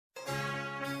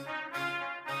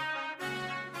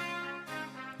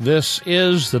This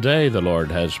is the day the Lord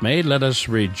has made. Let us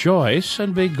rejoice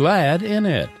and be glad in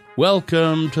it.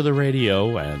 Welcome to the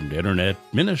radio and internet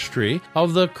ministry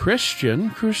of the Christian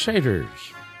Crusaders.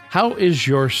 How is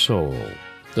your soul?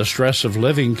 The stress of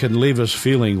living can leave us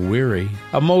feeling weary,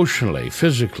 emotionally,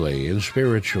 physically, and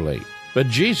spiritually. But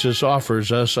Jesus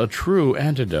offers us a true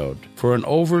antidote for an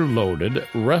overloaded,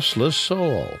 restless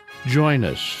soul. Join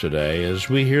us today as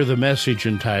we hear the message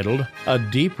entitled, A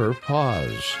Deeper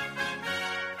Pause.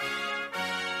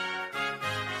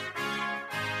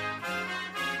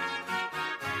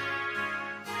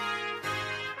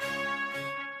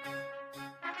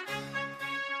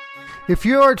 If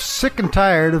you're sick and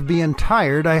tired of being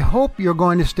tired, I hope you're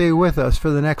going to stay with us for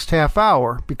the next half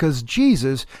hour, because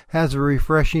Jesus has a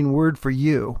refreshing word for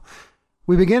you.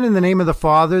 We begin in the name of the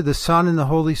Father, the Son, and the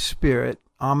Holy Spirit.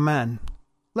 Amen.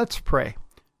 Let's pray.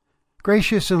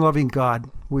 Gracious and loving God,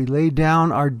 we lay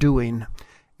down our doing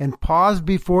and pause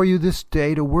before you this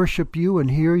day to worship you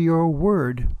and hear your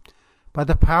word. By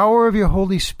the power of your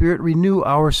Holy Spirit, renew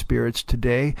our spirits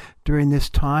today during this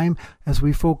time as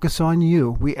we focus on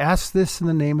you. We ask this in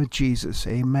the name of Jesus.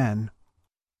 Amen.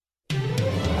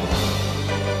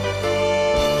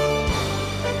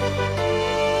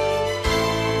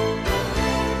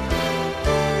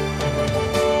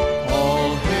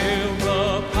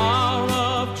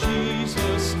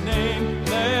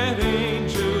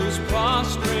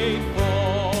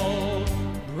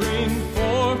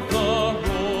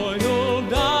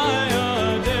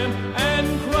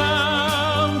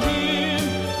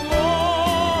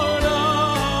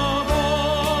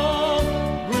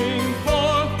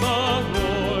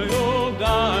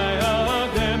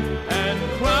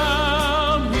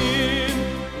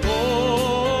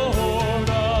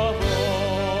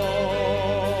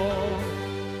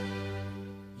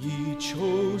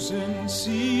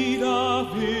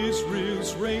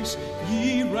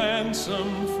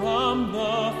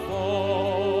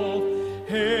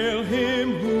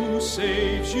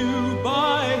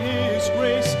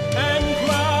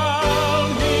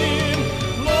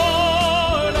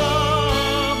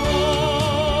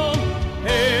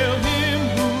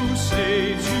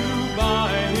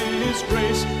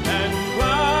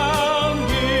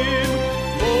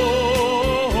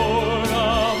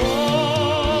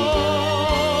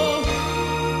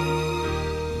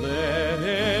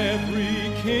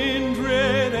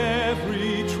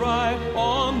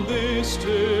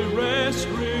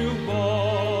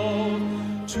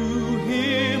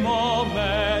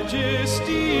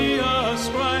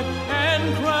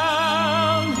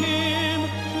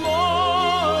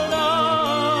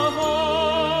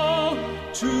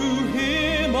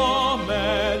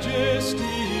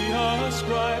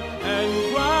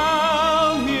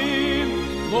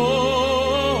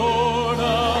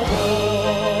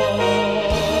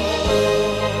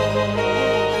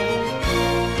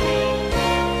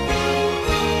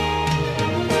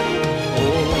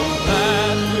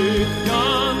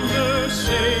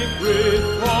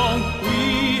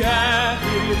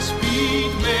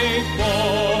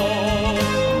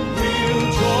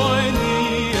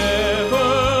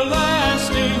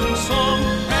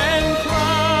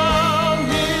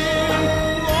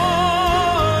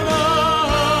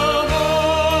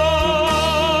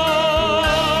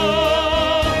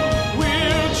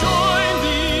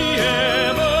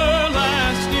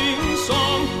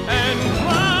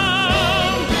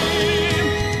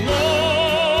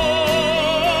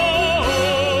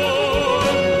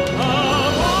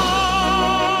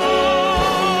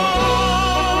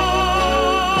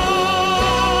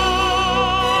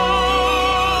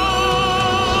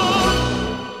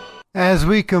 As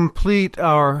we complete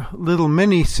our little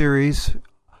mini-series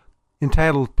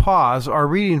entitled Pause, our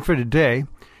reading for today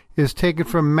is taken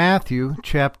from Matthew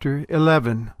chapter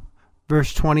 11,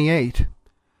 verse 28.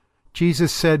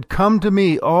 Jesus said, "Come to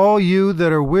me, all you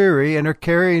that are weary and are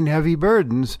carrying heavy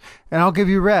burdens, and I'll give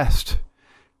you rest.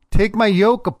 Take my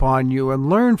yoke upon you and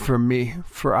learn from me,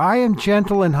 for I am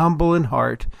gentle and humble in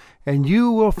heart, and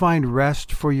you will find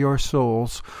rest for your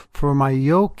souls. For my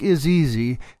yoke is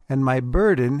easy and my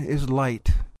burden is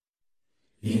light."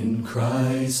 In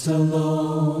Christ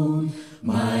alone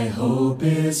my hope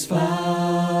is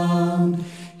found.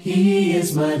 He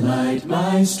is my light,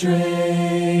 my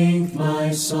strength,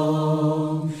 my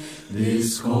song.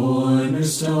 This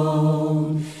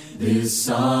cornerstone, this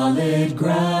solid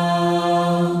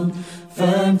ground,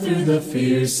 firm through the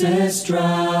fiercest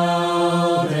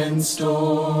drought and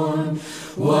storm.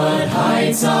 What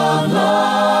heights of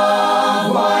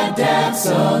love, what depths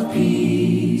of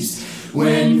peace,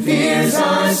 when fears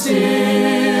are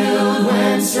stilled,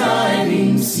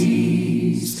 striving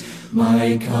ceased,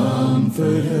 my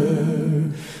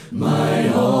comforter, my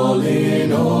all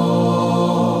in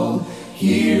all.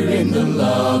 Here in the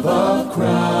love of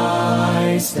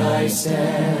Christ I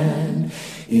stand,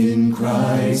 in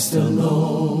Christ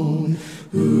alone,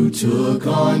 who took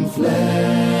on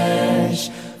flesh,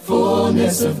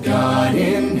 fullness of God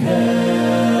in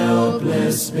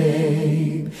helpless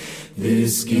babe.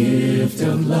 This gift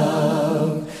of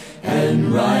love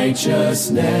and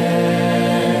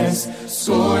righteousness,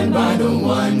 scorned by the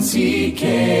ones he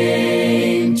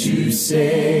came to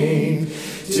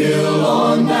save, till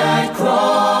on that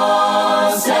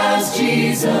cross as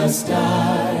Jesus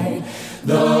died,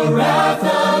 the wrath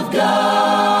of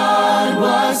God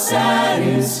was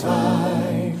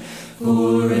satisfied.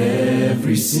 For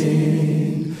every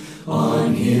sin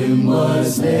on him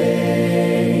was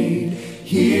laid.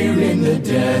 Here in the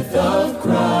death of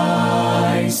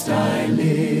Christ I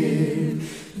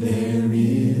live. There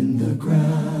in the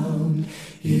ground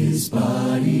his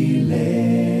body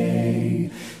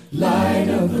lay, light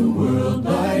of the world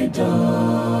by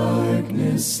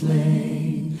darkness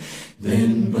slain.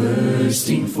 Then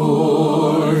bursting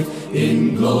forth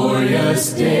in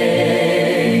glorious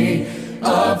day,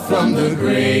 up from the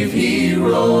grave he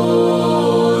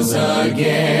rose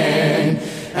again.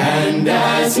 And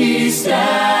as he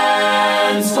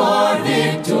stands for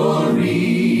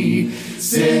victory,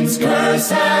 sin's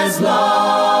curse has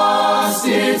lost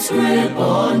its grip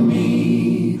on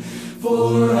me.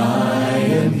 For I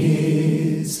am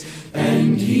his,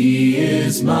 and he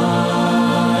is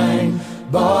mine,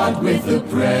 bought with the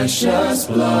precious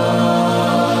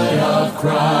blood of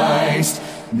Christ.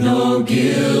 No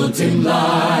guilt in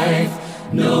life,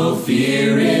 no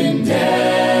fear in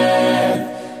death.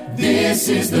 This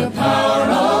is the power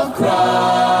of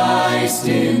Christ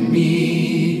in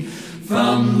me.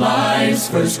 From life's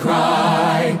first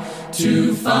cry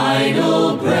to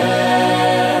final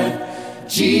breath,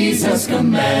 Jesus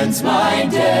commands my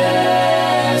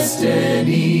destiny.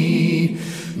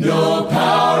 No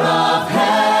power of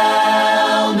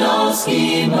hell, no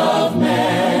scheme of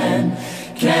man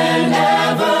can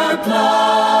ever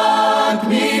pluck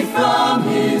me from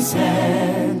his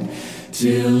hand,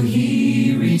 till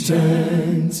he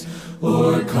returns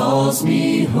or calls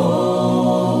me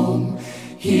home.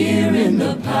 Here in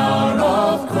the power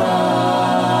of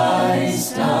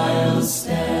Christ I'll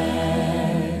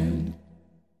stand.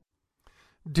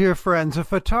 Dear friends, a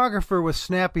photographer was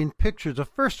snapping pictures of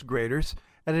first graders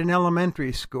at an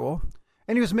elementary school,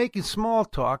 and he was making small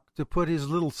talk to put his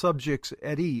little subjects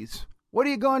at ease. "What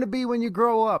are you going to be when you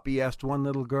grow up?" he asked one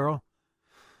little girl.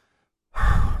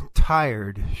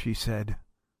 "Tired," she said.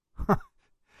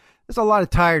 There's a lot of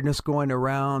tiredness going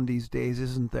around these days,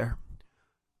 isn't there?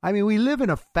 I mean, we live in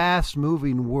a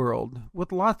fast-moving world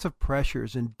with lots of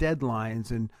pressures and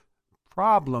deadlines and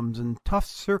problems and tough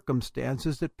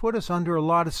circumstances that put us under a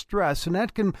lot of stress, and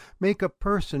that can make a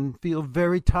person feel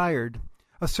very tired.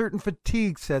 A certain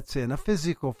fatigue sets in, a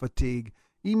physical fatigue,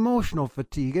 emotional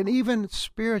fatigue, and even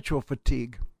spiritual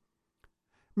fatigue.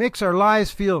 Makes our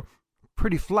lives feel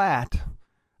pretty flat.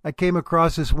 I came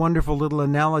across this wonderful little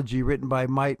analogy written by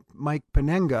Mike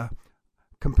Penenga,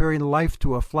 comparing life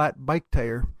to a flat bike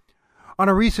tire. On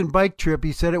a recent bike trip,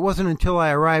 he said, it wasn't until I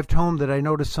arrived home that I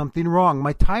noticed something wrong.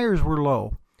 My tires were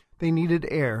low. They needed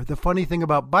air. The funny thing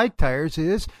about bike tires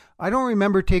is I don't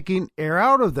remember taking air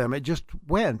out of them. It just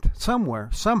went somewhere.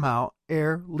 Somehow,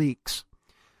 air leaks.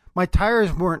 My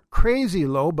tires weren't crazy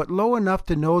low, but low enough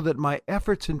to know that my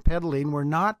efforts in pedaling were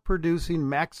not producing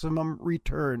maximum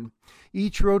return.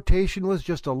 Each rotation was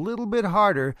just a little bit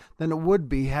harder than it would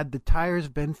be had the tires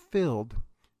been filled.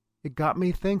 It got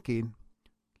me thinking.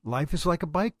 Life is like a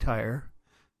bike tire.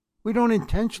 We don't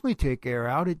intentionally take air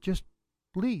out, it just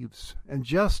leaves. And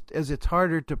just as it's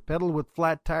harder to pedal with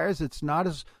flat tires, it's not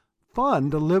as fun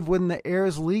to live when the air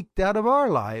is leaked out of our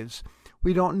lives.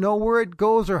 We don't know where it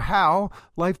goes or how.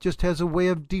 Life just has a way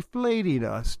of deflating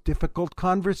us. Difficult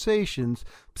conversations.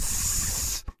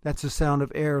 Psst. That's the sound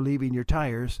of air leaving your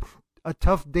tires. A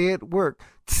tough day at work.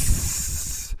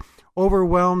 Psst.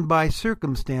 Overwhelmed by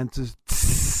circumstances.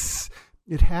 Psst.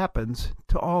 It happens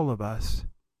to all of us.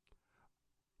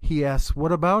 He asks,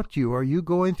 what about you? Are you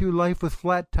going through life with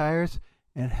flat tires?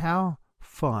 And how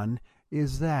fun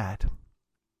is that?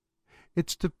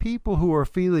 It's to people who are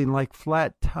feeling like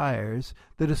flat tires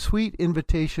that a sweet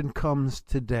invitation comes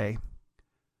today.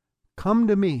 Come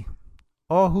to me,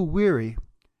 all who weary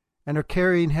and are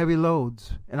carrying heavy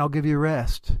loads, and I'll give you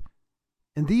rest.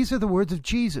 And these are the words of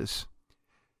Jesus.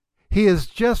 He has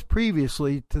just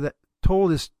previously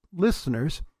told his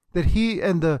listeners that he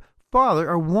and the Father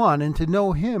are one, and to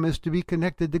know him is to be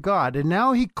connected to God. And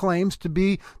now he claims to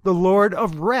be the Lord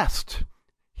of rest.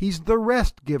 He's the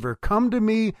rest giver. Come to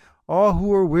me, all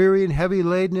who are weary and heavy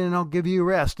laden, and I'll give you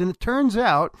rest. And it turns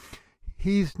out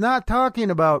he's not talking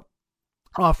about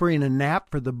offering a nap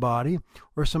for the body,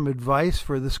 or some advice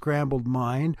for the scrambled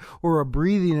mind, or a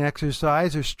breathing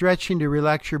exercise, or stretching to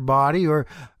relax your body, or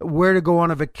where to go on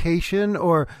a vacation,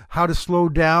 or how to slow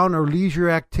down, or leisure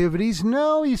activities.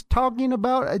 No, he's talking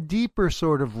about a deeper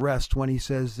sort of rest when he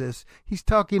says this. He's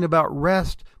talking about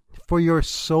rest for your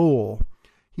soul.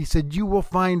 He said, you will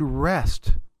find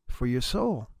rest for your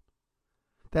soul.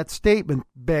 That statement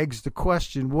begs the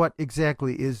question, what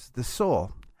exactly is the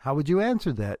soul? How would you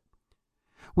answer that?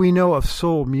 We know of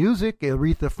soul music.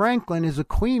 Aretha Franklin is a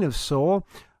queen of soul.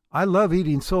 I love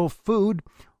eating soul food.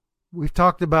 We've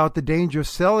talked about the danger of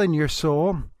selling your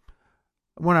soul.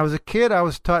 When I was a kid, I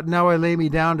was taught, now I lay me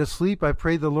down to sleep. I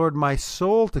pray the Lord my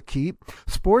soul to keep.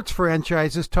 Sports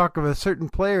franchises talk of a certain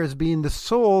player as being the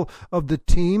soul of the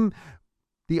team.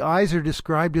 The eyes are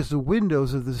described as the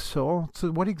windows of the soul.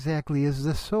 So what exactly is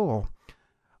the soul?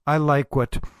 I like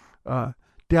what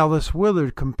Dallas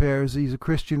Willard compares, he's a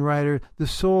Christian writer, the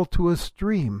soul to a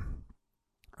stream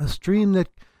that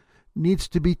needs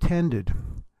to be tended.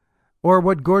 Or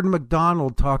what Gordon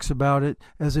MacDonald talks about it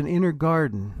as an inner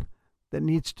garden that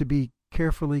needs to be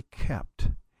carefully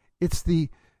kept. It's the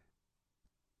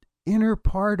inner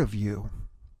part of you.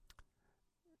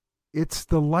 It's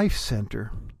the life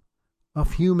center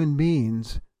of human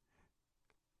beings.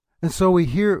 And so we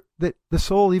hear that the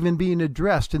soul even being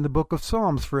addressed in the book of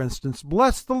Psalms, for instance.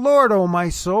 Bless the Lord, O my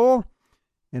soul,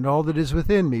 and all that is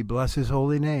within me. Bless his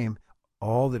holy name.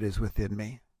 All that is within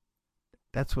me.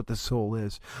 That's what the soul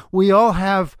is. We all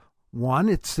have one.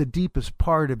 It's the deepest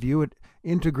part of you. It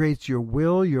integrates your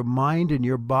will, your mind, and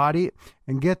your body.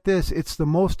 And get this, it's the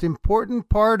most important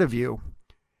part of you.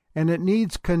 And it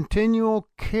needs continual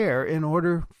care in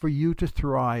order for you to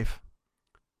thrive.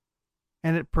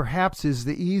 And it perhaps is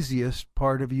the easiest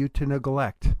part of you to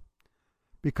neglect,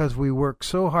 because we work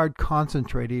so hard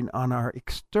concentrating on our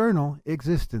external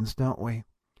existence, don't we?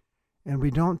 And we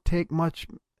don't take much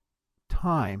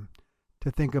time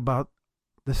to think about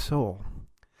the soul.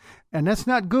 And that's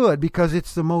not good, because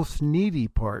it's the most needy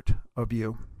part of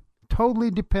you, totally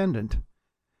dependent.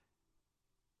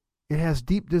 It has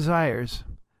deep desires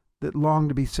that long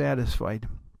to be satisfied.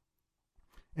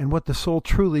 And what the soul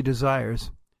truly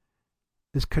desires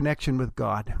is connection with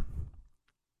God.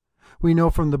 We know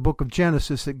from the book of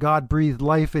Genesis that God breathed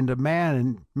life into man,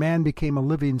 and man became a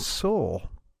living soul.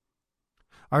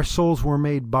 Our souls were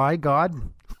made by God,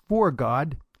 for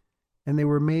God, and they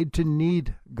were made to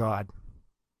need God.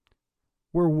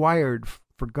 We're wired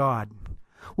for God.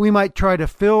 We might try to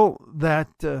fill that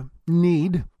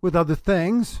need with other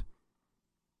things,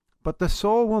 but the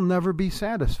soul will never be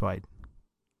satisfied.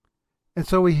 And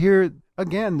so we hear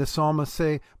again the psalmist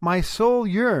say, my soul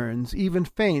yearns, even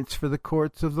faints, for the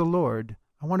courts of the Lord.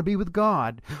 I want to be with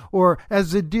God. Or,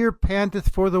 as the deer panteth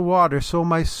for the water, so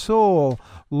my soul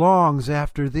longs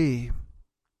after thee.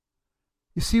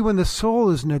 You see, when the soul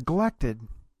is neglected,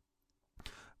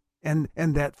 and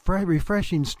that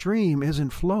refreshing stream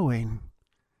isn't flowing,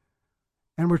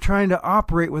 and we're trying to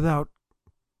operate without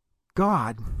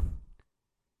God,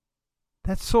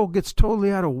 that soul gets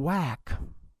totally out of whack,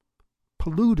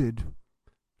 polluted,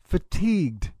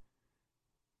 fatigued.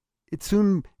 It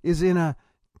soon is in a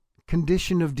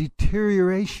condition of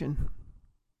deterioration.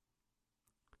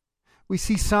 We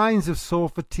see signs of soul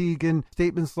fatigue in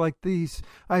statements like these.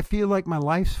 I feel like my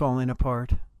life's falling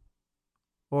apart.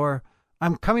 Or,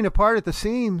 I'm coming apart at the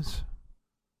seams.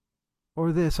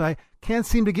 Or this, I can't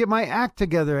seem to get my act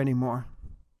together anymore.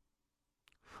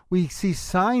 We see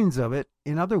signs of it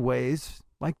in other ways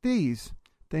like these.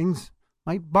 Things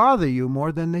might bother you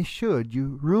more than they should.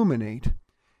 You ruminate.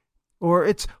 Or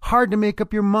it's hard to make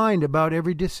up your mind about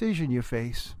every decision you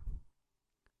face.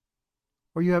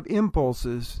 Or you have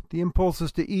impulses, the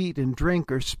impulses to eat and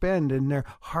drink or spend, and they're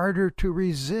harder to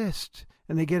resist,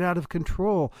 and they get out of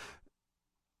control.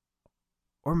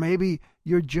 Or maybe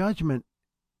your judgment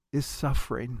is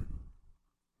suffering.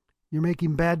 You're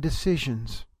making bad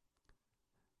decisions.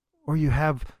 Or you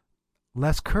have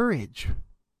less courage.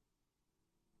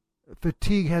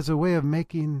 Fatigue has a way of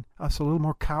making us a little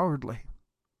more cowardly.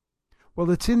 Well,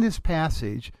 it's in this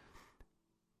passage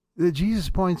that Jesus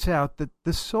points out that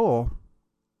the soul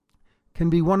can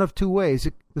be one of two ways.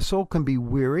 The soul can be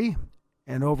weary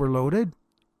and overloaded,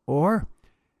 or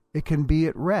it can be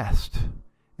at rest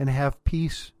and have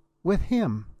peace with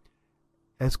Him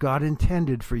as God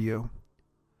intended for you.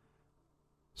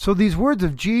 So these words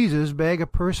of Jesus beg a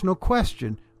personal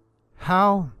question.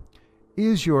 How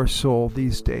is your soul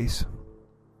these days?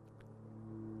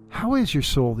 How is your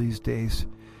soul these days?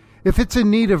 If it's in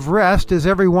need of rest, as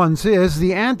everyone's is,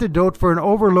 the antidote for an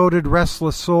overloaded,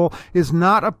 restless soul is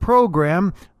not a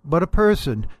program, but a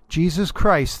person, Jesus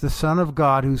Christ, the Son of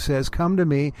God, who says, "Come to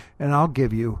me, and I'll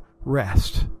give you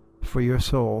rest for your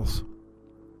souls."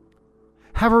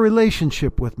 Have a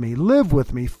relationship with me, live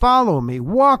with me, follow me,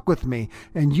 walk with me,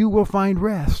 and you will find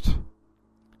rest.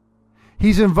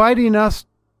 He's inviting us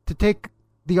to take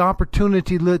the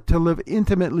opportunity to live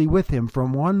intimately with him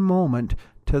from one moment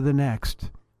to the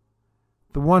next.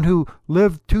 The one who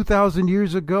lived 2,000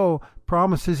 years ago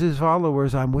promises his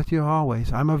followers, "I'm with you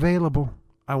always. I'm available.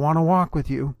 I want to walk with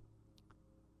you."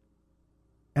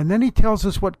 And then he tells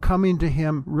us what coming to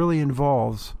him really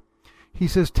involves. He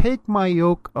says, "Take my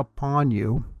yoke upon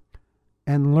you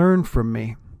and learn from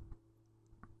me."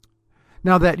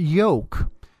 Now that yoke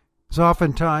is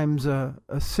oftentimes a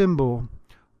symbol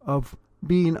of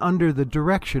being under the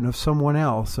direction of someone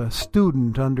else, a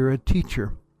student under a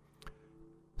teacher.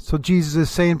 So Jesus is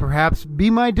saying, perhaps, be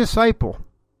my disciple.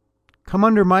 Come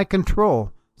under my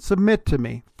control. Submit to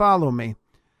me. Follow me.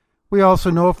 We also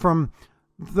know from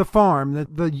the farm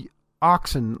that the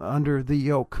oxen under the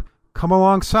yoke come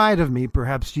alongside of me,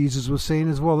 perhaps Jesus was saying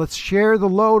as well. Let's share the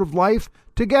load of life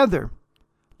together.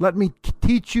 Let me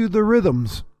teach you the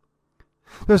rhythms.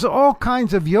 There's all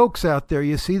kinds of yokes out there,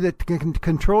 you see, that can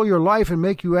control your life and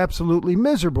make you absolutely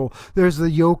miserable. There's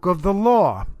the yoke of the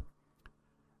law,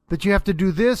 that you have to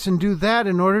do this and do that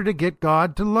in order to get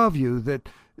God to love you. That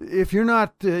if you're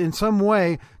not in some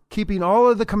way keeping all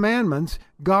of the commandments,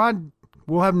 God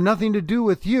will have nothing to do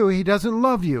with you. He doesn't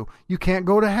love you. You can't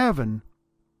go to heaven.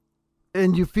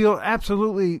 And you feel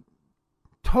absolutely,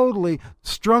 totally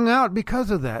strung out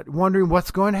because of that, wondering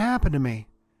what's going to happen to me.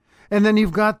 And then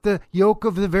you've got the yoke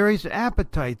of the various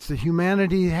appetites that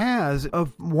humanity has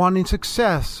of wanting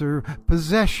success or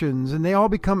possessions, and they all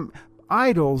become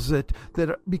idols that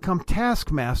become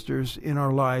taskmasters in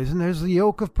our lives. And there's the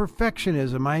yoke of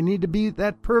perfectionism. I need to be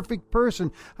that perfect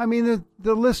person. I mean,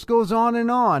 the list goes on.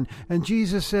 And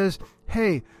Jesus says,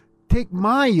 hey, take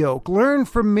my yoke, learn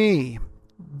from me,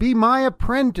 be my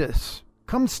apprentice,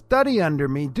 come study under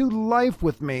me, do life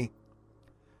with me.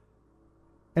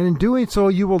 And in doing so,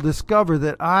 you will discover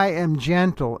that I am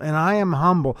gentle and I am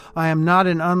humble. I am not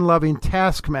an unloving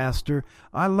taskmaster.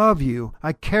 I love you.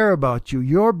 I care about you.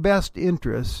 Your best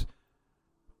interests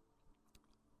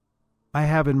I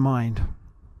have in mind.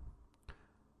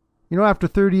 You know, after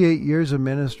 38 years of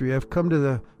ministry, I've come to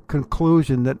the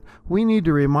conclusion that we need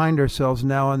to remind ourselves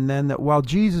now and then that while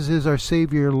Jesus is our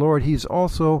Savior and Lord, He's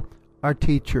also our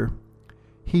teacher.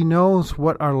 He knows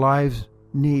what our lives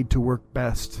need to work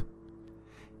best.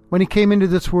 When He came into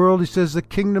this world, He says, the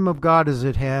kingdom of God is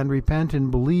at hand. Repent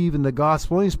and believe in the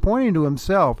gospel. And He's pointing to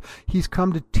Himself. He's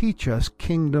come to teach us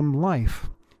kingdom life,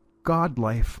 God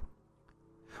life.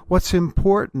 What's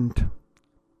important.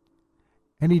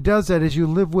 And He does that as you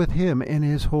live with Him in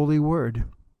His holy word.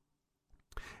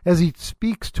 As He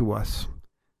speaks to us.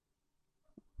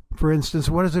 For instance,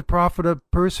 what does it profit a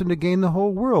person to gain the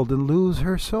whole world and lose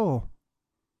her soul?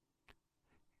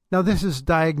 Now, this is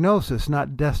diagnosis,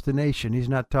 not destination. He's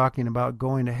not talking about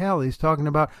going to hell. He's talking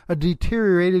about a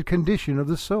deteriorated condition of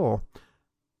the soul.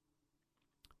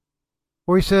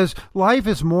 Or He says, life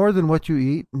is more than what you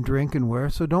eat and drink and wear,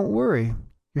 so don't worry.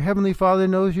 Your Heavenly Father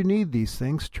knows you need these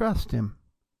things. Trust Him.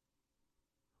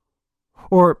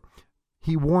 Or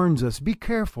He warns us, be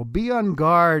careful, be on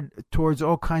guard towards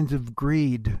all kinds of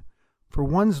greed, for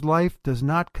one's life does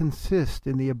not consist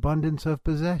in the abundance of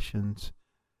possessions.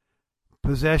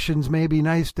 Possessions may be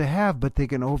nice to have, but they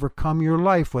can overcome your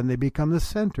life when they become the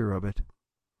center of it.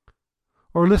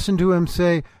 Or listen to Him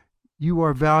say, you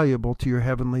are valuable to your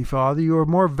Heavenly Father. You are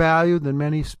more valued than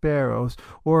many sparrows.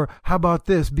 Or how about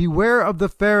this? Beware of the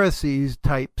Pharisees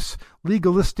types,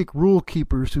 legalistic rule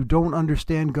keepers who don't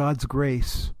understand God's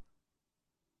grace.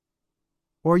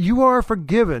 Or you are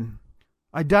forgiven.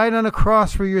 I died on a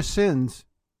cross for your sins.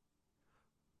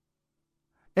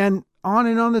 And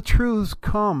on the truths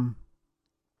come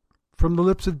from the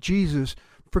lips of Jesus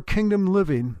for kingdom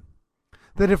living,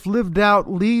 that if lived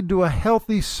out lead to a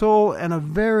healthy soul and a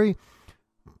very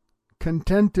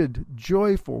contented,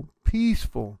 joyful,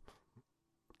 peaceful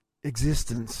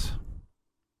existence.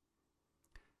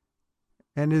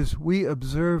 And as we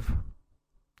observe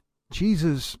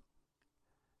Jesus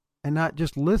and not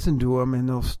just listen to Him in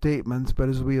those statements, but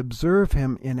as we observe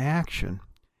Him in action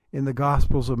in the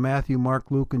Gospels of Matthew,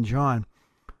 Mark, Luke, and John,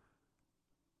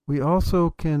 we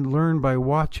also can learn by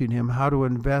watching Him how to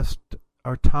invest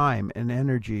our time and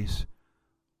energies,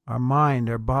 our mind,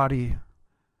 our body,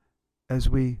 as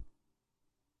we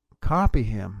copy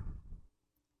Him.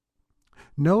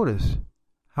 Notice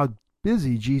how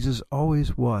busy Jesus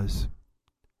always was.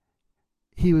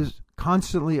 He was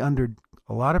constantly under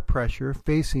a lot of pressure,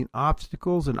 facing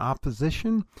obstacles and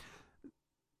opposition,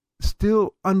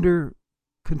 still under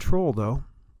control though,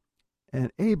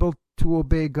 and able to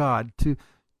obey God, to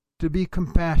be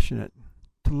compassionate,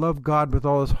 to love God with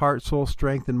all his heart, soul,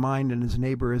 strength, and mind, and his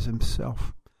neighbor as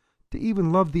himself, to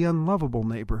even love the unlovable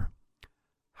neighbor.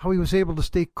 How he was able to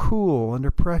stay cool under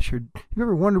pressure. You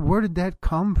ever wondered where did that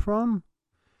come from?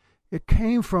 It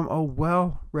came from a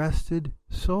well-rested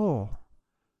soul,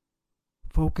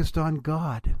 focused on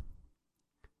God.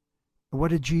 And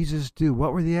what did Jesus do?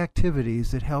 What were the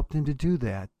activities that helped him to do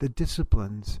that? The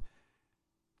disciplines.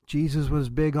 Jesus was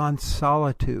big on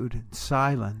solitude and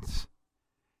silence.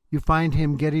 You find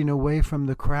him getting away from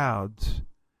the crowds,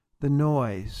 the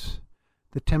noise,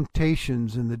 the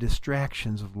temptations and the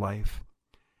distractions of life.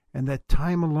 And that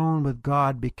time alone with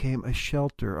God became a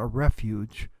shelter, a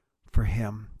refuge for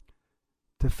him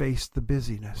to face the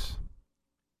busyness.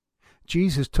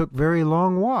 Jesus took very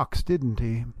long walks, didn't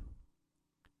he?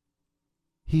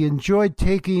 He enjoyed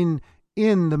taking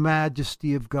in the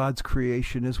majesty of God's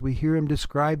creation, as we hear him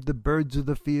describe the birds of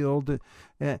the field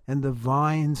and the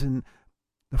vines and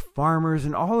the farmers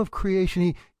and all of creation.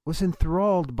 He was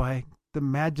enthralled by the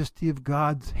majesty of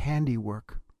God's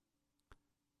handiwork,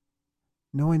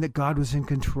 knowing that God was in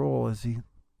control as he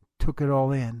took it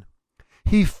all in.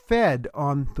 He fed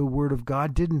on the Word of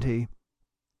God, didn't he?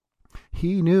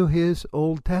 He knew his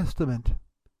Old Testament.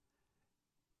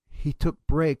 He took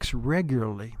breaks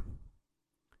regularly.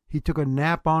 He took a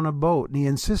nap on a boat, and he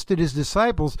insisted his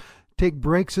disciples take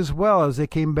breaks as well as they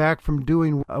came back from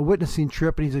doing a witnessing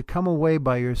trip, and he said, come away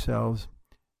by yourselves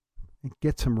and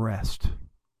get some rest.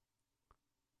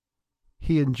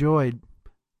 He enjoyed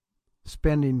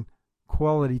spending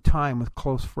quality time with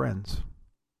close friends,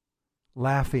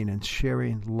 laughing and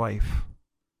sharing life.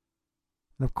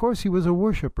 And of course he was a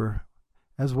worshiper,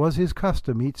 as was his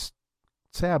custom. Each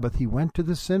Sabbath he went to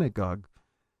the synagogue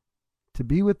to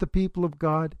be with the people of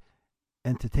God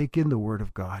and to take in the Word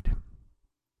of God.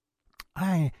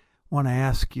 I want to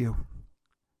ask you,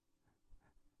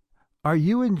 are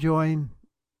you enjoying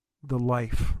the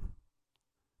life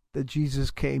that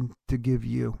Jesus came to give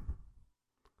you?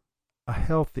 A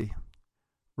healthy,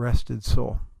 rested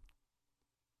soul.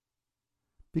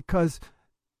 Because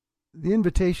the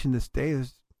invitation this day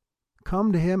is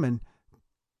come to him and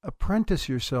apprentice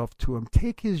yourself to him.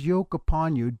 Take his yoke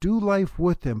upon you. Do life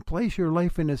with him. Place your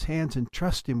life in his hands and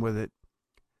trust him with it.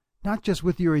 Not just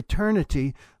with your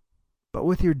eternity, but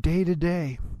with your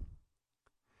day-to-day.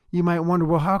 You might wonder,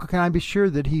 well, how can I be sure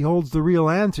that he holds the real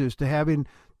answers to having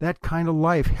that kind of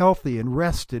life, healthy and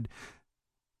rested?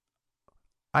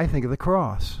 I think of the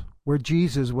cross, where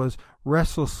Jesus was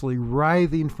restlessly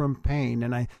writhing from pain.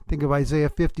 And I think of Isaiah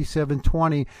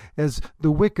 57:20 as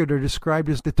the wicked are described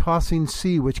as the tossing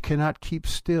sea which cannot keep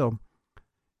still.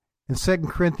 In 2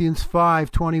 Corinthians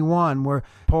 5:21, where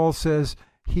Paul says,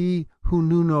 he who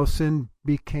knew no sin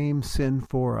became sin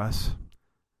for us.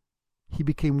 He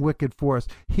became wicked for us.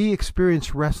 He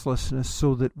experienced restlessness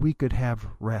so that we could have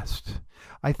rest.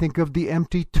 I think of the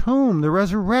empty tomb, the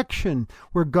resurrection,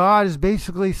 where God is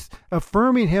basically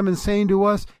affirming him and saying to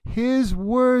us, his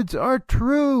words are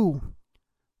true.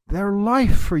 They're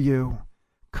life for you.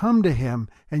 Come to him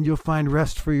and you'll find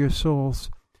rest for your souls.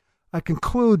 I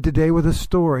conclude today with a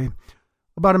story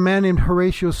about a man named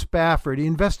Horatio Spafford. He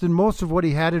invested most of what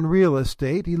he had in real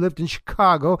estate. He lived in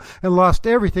Chicago and lost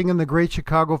everything in the Great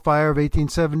Chicago Fire of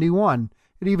 1871.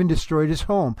 It even destroyed his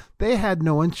home. They had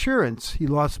no insurance. He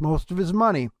lost most of his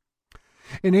money.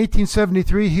 In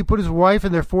 1873, he put his wife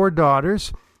and their 4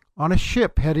 daughters on a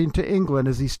ship heading to England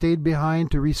as he stayed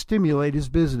behind to re-stimulate his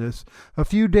business. A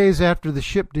few days after the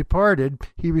ship departed,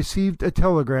 he received a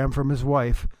telegram from his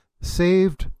wife.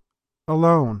 Saved,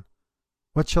 alone.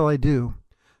 What shall I do?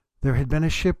 There had been a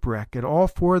shipwreck, and all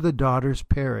 4 of the daughters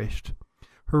perished.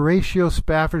 Horatio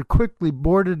Spafford quickly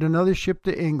boarded another ship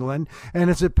to England,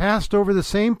 and as it passed over the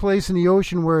same place in the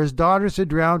ocean where his daughters had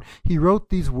drowned, he wrote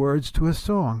these words to a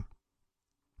song.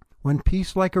 When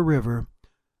peace like a river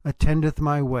attendeth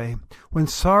my way, when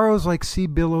sorrows like sea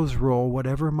billows roll,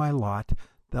 whatever my lot,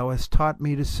 thou hast taught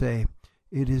me to say,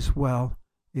 it is well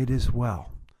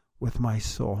with my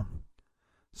soul.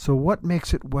 So what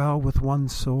makes it well with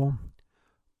one's soul?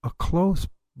 A close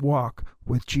walk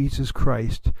with Jesus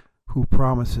Christ, who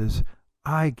promises,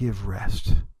 I give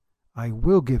rest. I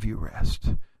will give you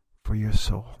rest for your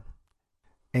soul.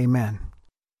 Amen.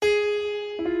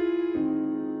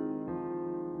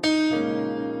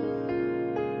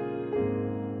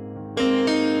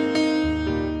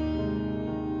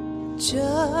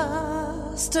 Just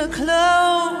just a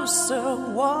closer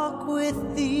walk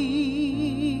with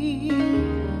thee.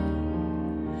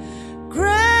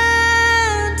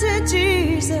 Granted,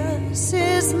 Jesus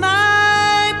is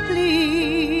my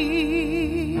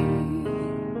plea.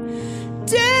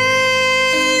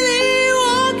 Daily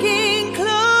walking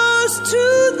close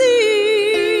to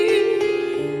thee.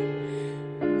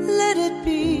 Let it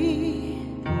be,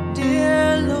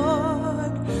 dear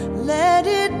Lord, let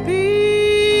it be.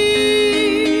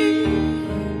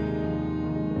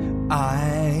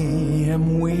 I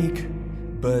am weak,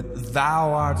 but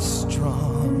thou art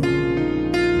strong.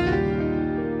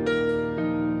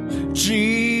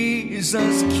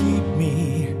 Jesus, keep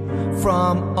me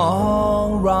from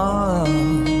all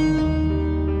wrong.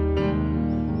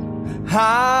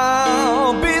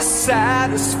 I'll be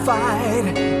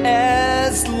satisfied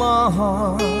as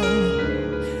long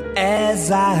as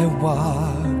I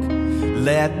walk.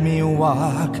 Let me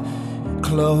walk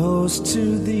close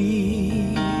to thee.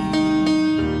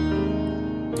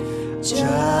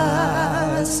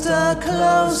 Just a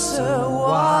closer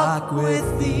walk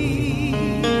with thee.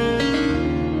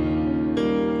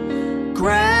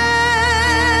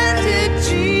 Granted,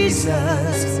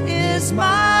 Jesus is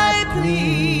my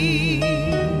plea.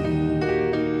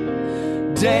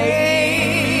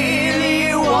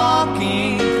 Daily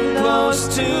walking close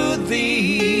to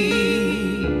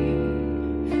thee.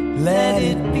 Let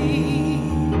it be,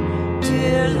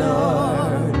 dear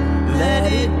Lord,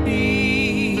 let it be.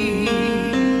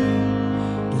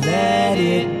 Let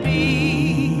it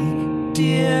be,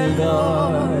 dear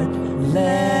Lord,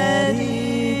 let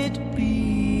it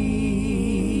be.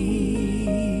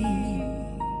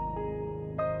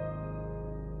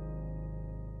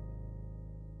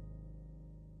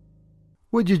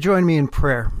 Would you join me in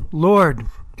prayer? Lord,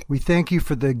 we thank you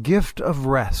for the gift of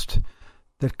rest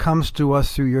that comes to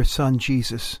us through your Son,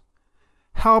 Jesus.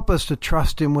 Help us to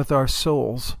trust him with our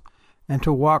souls and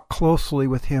to walk closely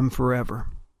with him forever.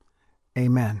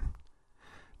 Amen.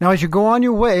 Now, as you go on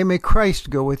your way, may Christ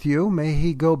go with you. May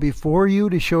he go before you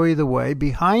to show you the way,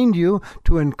 behind you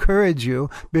to encourage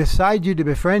you, beside you to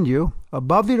befriend you,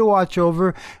 above you to watch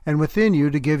over, and within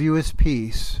you to give you his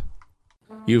peace.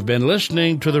 You've been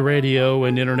listening to the radio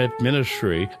and internet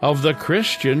ministry of the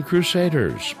Christian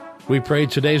Crusaders. We pray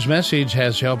today's message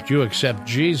has helped you accept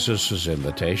Jesus'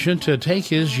 invitation to take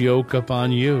his yoke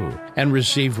upon you and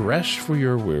receive rest for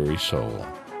your weary soul.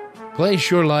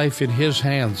 Place your life in his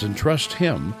hands and trust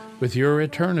him with your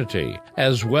eternity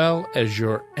as well as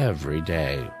your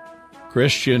everyday.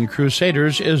 Christian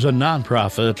Crusaders is a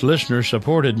nonprofit,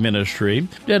 listener-supported ministry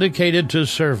dedicated to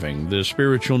serving the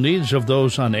spiritual needs of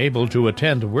those unable to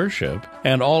attend worship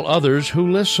and all others who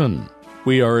listen.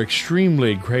 We are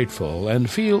extremely grateful and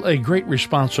feel a great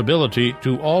responsibility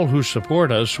to all who support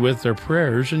us with their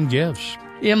prayers and gifts.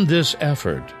 In this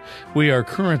effort, we are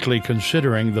currently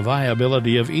considering the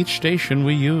viability of each station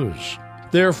we use.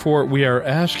 Therefore, we are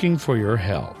asking for your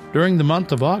help. During the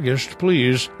month of August,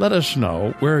 please let us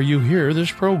know where you hear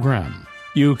this program.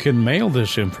 You can mail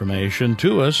this information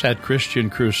to us at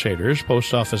Christian Crusaders,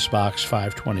 Post Office Box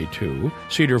 522,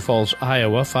 Cedar Falls,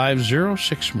 Iowa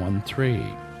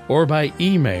 50613, or by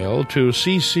email to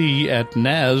cc@naz.org,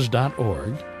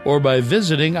 or by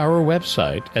visiting our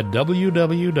website at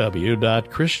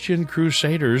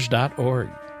www.christiancrusaders.org,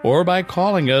 or by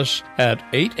calling us at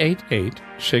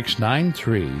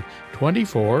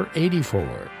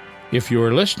 888-693-2484. If you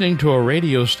are listening to a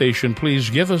radio station,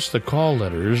 please give us the call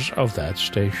letters of that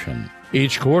station.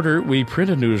 Each quarter, we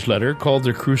print a newsletter called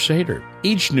The Crusader.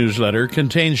 Each newsletter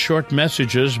contains short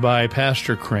messages by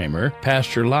Pastor Kramer,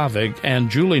 Pastor Lavig, and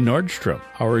Julie Nordstrom,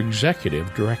 our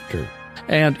executive director.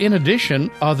 And in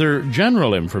addition, other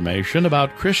general information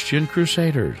about Christian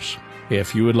Crusaders.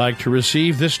 If you would like to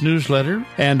receive this newsletter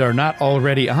and are not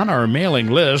already on our mailing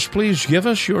list, please give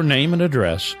us your name and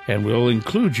address, and we'll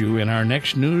include you in our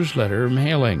next newsletter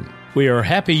mailing. We are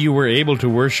happy you were able to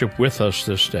worship with us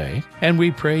this day, and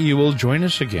we pray you will join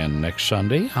us again next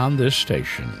Sunday on this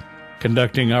station.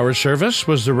 Conducting our service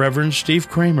was the Reverend Steve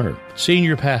Kramer,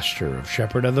 Senior Pastor of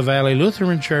Shepherd of the Valley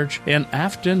Lutheran Church in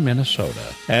Afton,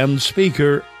 Minnesota, and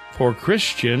speaker for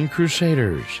Christian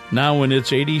Crusaders, now in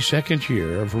its 82nd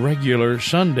year of regular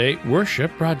Sunday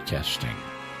worship broadcasting.